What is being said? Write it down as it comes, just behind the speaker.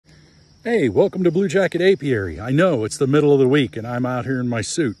Hey, welcome to Blue Jacket Apiary. I know it's the middle of the week and I'm out here in my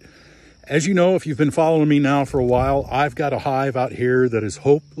suit. As you know, if you've been following me now for a while, I've got a hive out here that is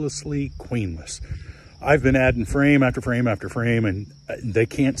hopelessly queenless. I've been adding frame after frame after frame and they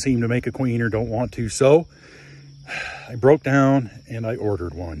can't seem to make a queen or don't want to. So I broke down and I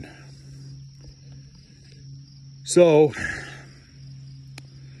ordered one. So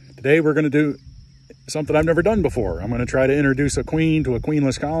today we're going to do something I've never done before. I'm going to try to introduce a queen to a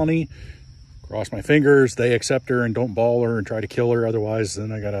queenless colony. Cross my fingers, they accept her and don't ball her and try to kill her. Otherwise,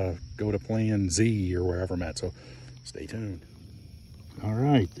 then I got to go to plan Z or wherever I'm at. So stay tuned. All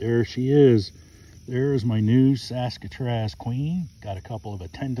right, there she is. There's my new Saskatraz queen. Got a couple of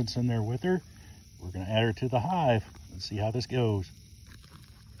attendants in there with her. We're going to add her to the hive. Let's see how this goes.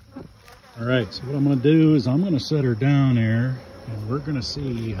 All right, so what I'm going to do is I'm going to set her down there and we're going to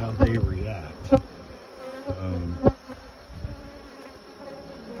see how they react.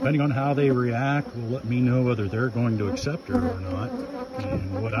 Depending on how they react will let me know whether they're going to accept her or not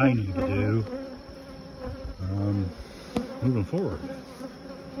and what I need to do moving forward.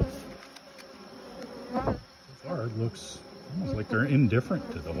 So far it looks almost like they're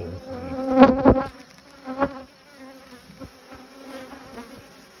indifferent to the whole thing.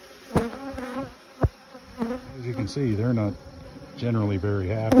 As you can see, they're not generally very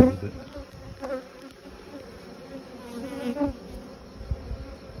happy with it.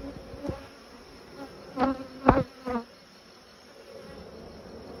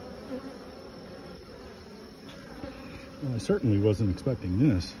 Well, I certainly wasn't expecting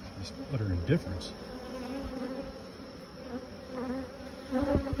this, just utter indifference.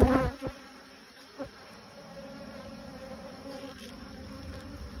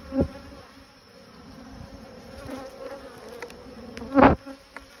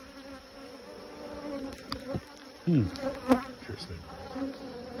 Interesting.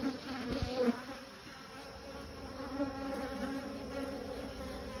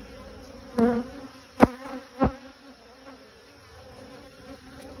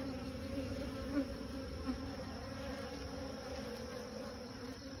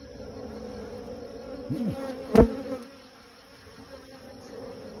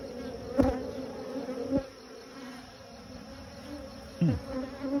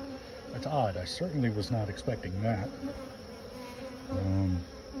 That's odd. I certainly was not expecting that.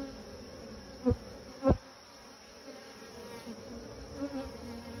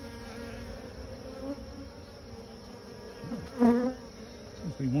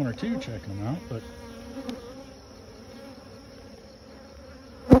 Seems to be one or two checking them out, but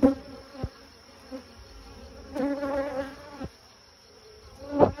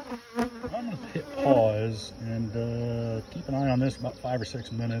I'm going to hit pause and keep an eye on this about 5 or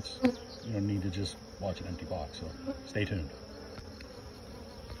 6 minutes. You don't need to just watch an empty box, so stay tuned.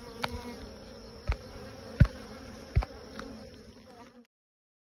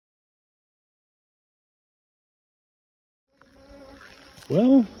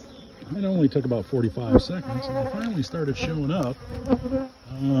 Well, it only took about 45 seconds and they finally started showing up.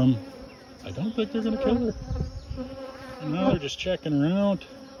 I don't think they're going to kill her. And now they're just checking her out.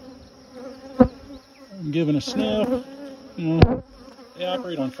 I'm giving a sniff. You know, they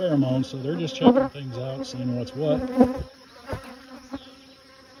operate on pheromones, so they're just checking things out, seeing what's what.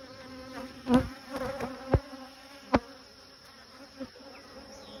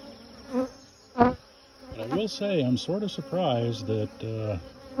 But I will say, I'm sort of surprised that they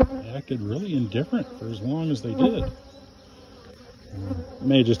acted really indifferent for as long as they did. It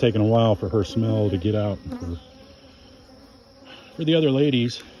may have just taken a while for her smell to get out, and for the other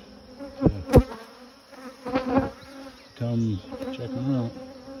ladies to come check them out.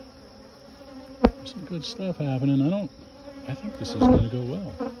 There's some good stuff happening. I think this is going to go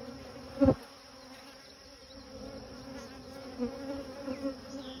well.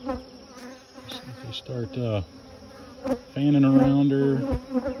 See if they start fanning around her.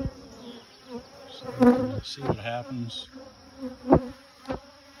 So see what happens.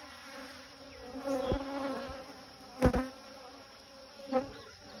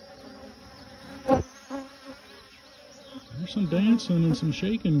 There's some dancing and some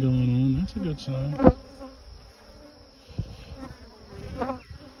shaking going on. That's a good sign.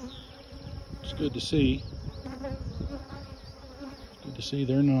 It's good to see. It's good to see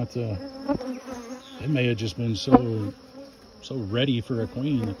they're not, they may have just been so ready for a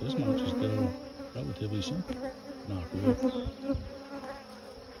queen that this might just go relatively simple. Not really.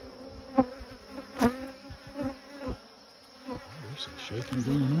 There's some shaking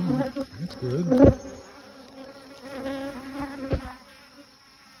going on. That's good.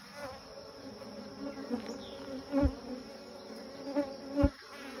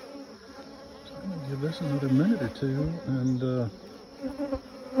 this another minute or two, and let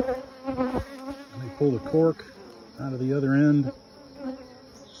me pull the cork out of the other end,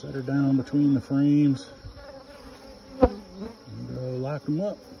 set her down between the frames, and lock them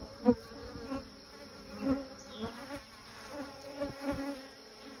up.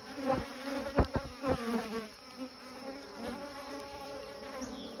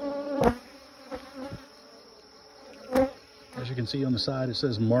 As you can see on the side, it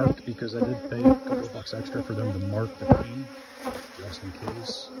says marked because I did pay a couple of bucks extra for them to mark the queen, just in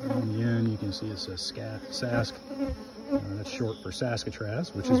case. And on the end, you can see it says Sask. That's short for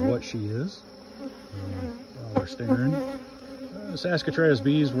Saskatraz, which is what she is. While we're staring, Saskatraz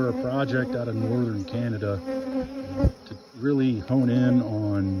bees were a project out of northern Canada to really hone in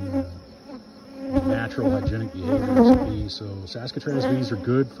on natural hygienic behaviors of bees. So Saskatraz bees are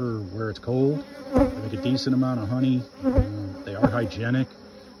good for where it's cold. They make a decent amount of honey. They are hygienic.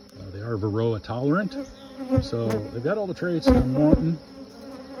 They are Varroa tolerant. So they've got all the traits that I'm wanting.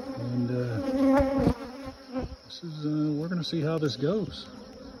 And this is we're going to see how this goes.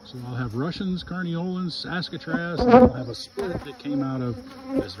 So I'll have Russians, Carniolans, Saskatraz, and I'll have a split that came out of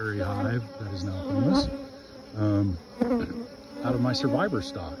this very hive that is now queenless. Out of my survivor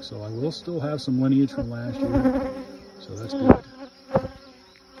stock, so I will still have some lineage from last year, so that's good.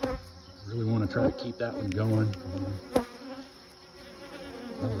 Really want to try to keep that one going.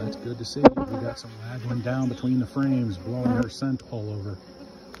 Oh, that's good to see. We got some waggling down between the frames, blowing her scent all over.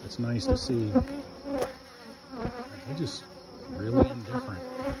 That's nice to see. They're just really indifferent.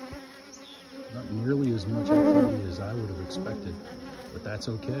 Not nearly as much activity as I would have expected, but that's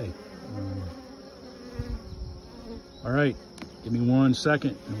okay. All right. Give me 1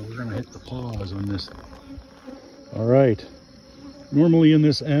 second and we're gonna hit the pause on this. All right, normally in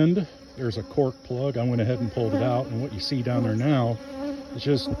this end, there's a cork plug. I went ahead and pulled it out, and what you see down there now is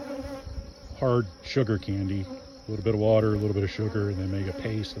just hard sugar candy. A little bit of water, a little bit of sugar, and they make a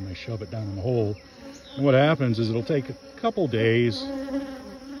paste and they shove it down in the hole. And what happens is it'll take a couple days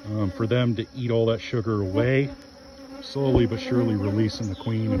for them to eat all that sugar away, slowly but surely releasing the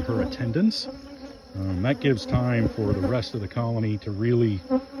queen and her attendants. That gives time for the rest of the colony to really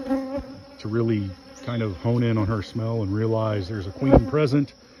kind of hone in on her smell and realize there's a queen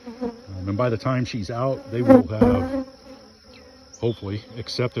present. And by the time she's out, they will have hopefully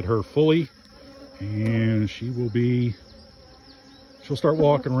accepted her fully, and she'll start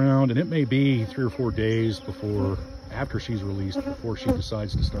walking around, and it may be 3 or 4 days after she's released before she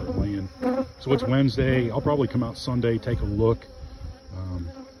decides to start laying. So it's Wednesday. I'll probably come out Sunday, take a look.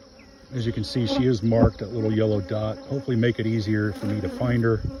 As you can see, she is marked, that little yellow dot. Hopefully make it easier for me to find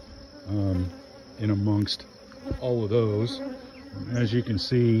her in amongst all of those. As you can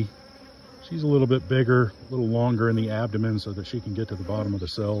see, she's a little bit bigger, a little longer in the abdomen so that she can get to the bottom of the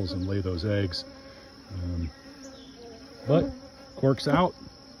cells and lay those eggs. But cork's out.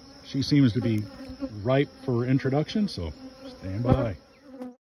 She seems to be ripe for introduction, so stand by.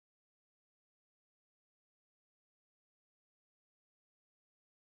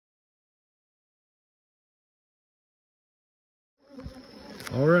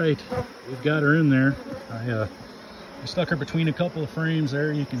 All right, we've got her in there. I stuck her between a couple of frames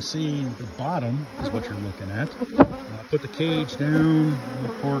there. You can see the bottom is what you're looking at. I put the cage down, and the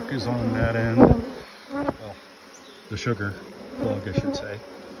cork is on that end. Well, the sugar plug, I should say.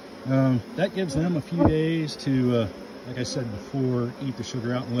 That gives them a few days to, like I said before, eat the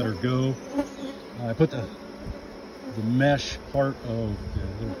sugar out and let her go. I put the mesh part of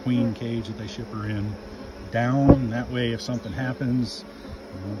the little queen cage that they ship her in down. That way, if something happens,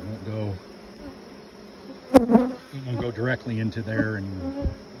 it won't go directly into there and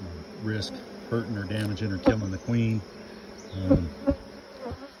risk hurting or damaging or killing the queen.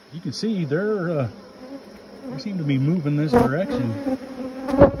 You can see they seem to be moving this direction.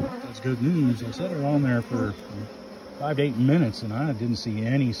 That's good news. I set her on there for 5 to 8 minutes, and I didn't see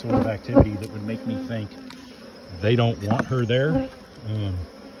any sort of activity that would make me think they don't want her there.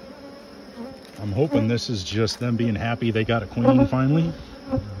 I'm hoping this is just them being happy they got a queen finally.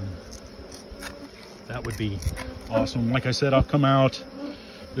 That would be awesome. Like I said, I'll come out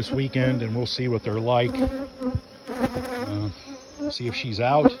this weekend and we'll see what they're like. See if she's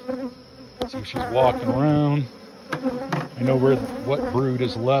out, see if she's walking around. I know what brood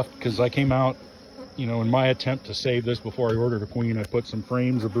is left, because I came out, you know, in my attempt to save this before I ordered a queen, I put some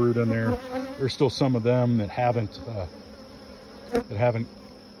frames of brood in there. There's still some of them that haven't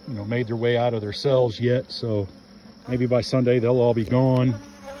you know, made their way out of their cells yet. So maybe by Sunday they'll all be gone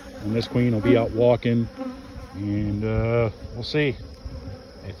and this queen will be out walking, and we'll see.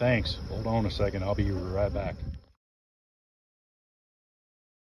 Hey, thanks. Hold on a second. I'll be right back.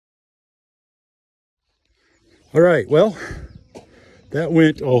 All right, well, that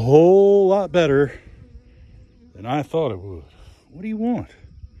went a whole lot better than I thought it would. What do you want?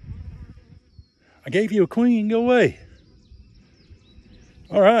 I gave you a queen, go away.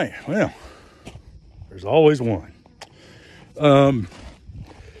 All right, well, there's always one.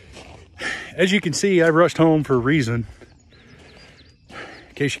 As you can see, I rushed home for a reason.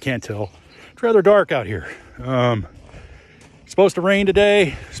 In case you can't tell, it's rather dark out here. It's supposed to rain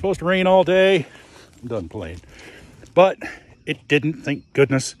today, it's supposed to rain all day. I'm done playing. But it didn't, thank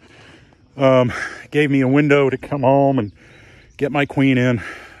goodness. Gave me a window to come home and get my queen in.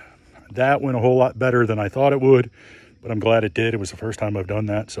 That went a whole lot better than I thought it would, but I'm glad it did. It was the first time I've done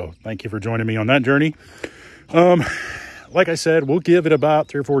that, so thank you for joining me on that journey. Like I said, we'll give it about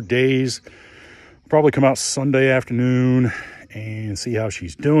 3 or 4 days. Probably come out Sunday afternoon and see how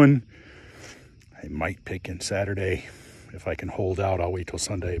she's doing. I might pick in Saturday. If I can hold out, I'll wait till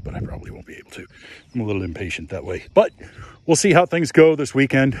Sunday, but I probably won't be able to. I'm a little impatient that way, but we'll see how things go this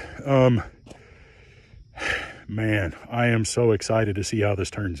weekend. Man, I am so excited to see how this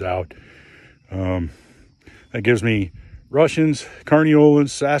turns out. That gives me Russians,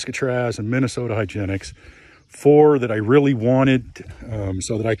 Carniolans, Saskatraz, and Minnesota Hygienics. 4 that I really wanted,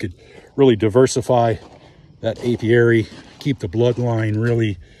 so that I could really diversify that apiary, keep the bloodline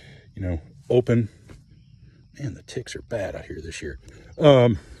really, you know, open. Man, the ticks are bad out here this year.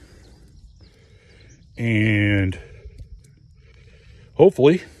 And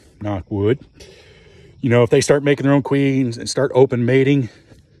hopefully, knock wood, you know, if they start making their own queens and start open mating,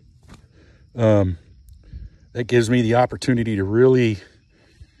 that gives me the opportunity to really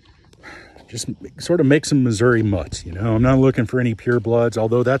just sort of make some Missouri mutts. You know, I'm not looking for any pure bloods,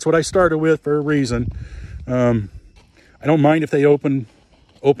 although that's what I started with for a reason. I don't mind if they open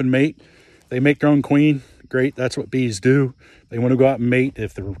mate. They make their own queen. Great, that's what bees do. They want to go out and mate.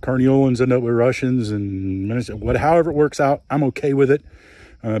 If the Carniolans end up with Russians and Minnesota, however it works out, I'm okay with it,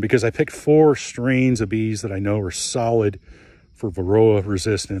 because I picked 4 strains of bees that I know are solid for Varroa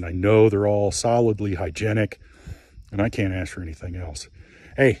resistant. I know they're all solidly hygienic, and I can't ask for anything else.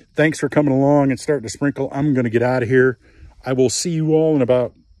 Hey, thanks for coming along and starting to sprinkle. I'm going to get out of here. I will see you all in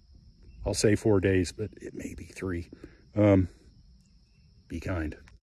about, I'll say 4 days, but it may be 3. Be kind.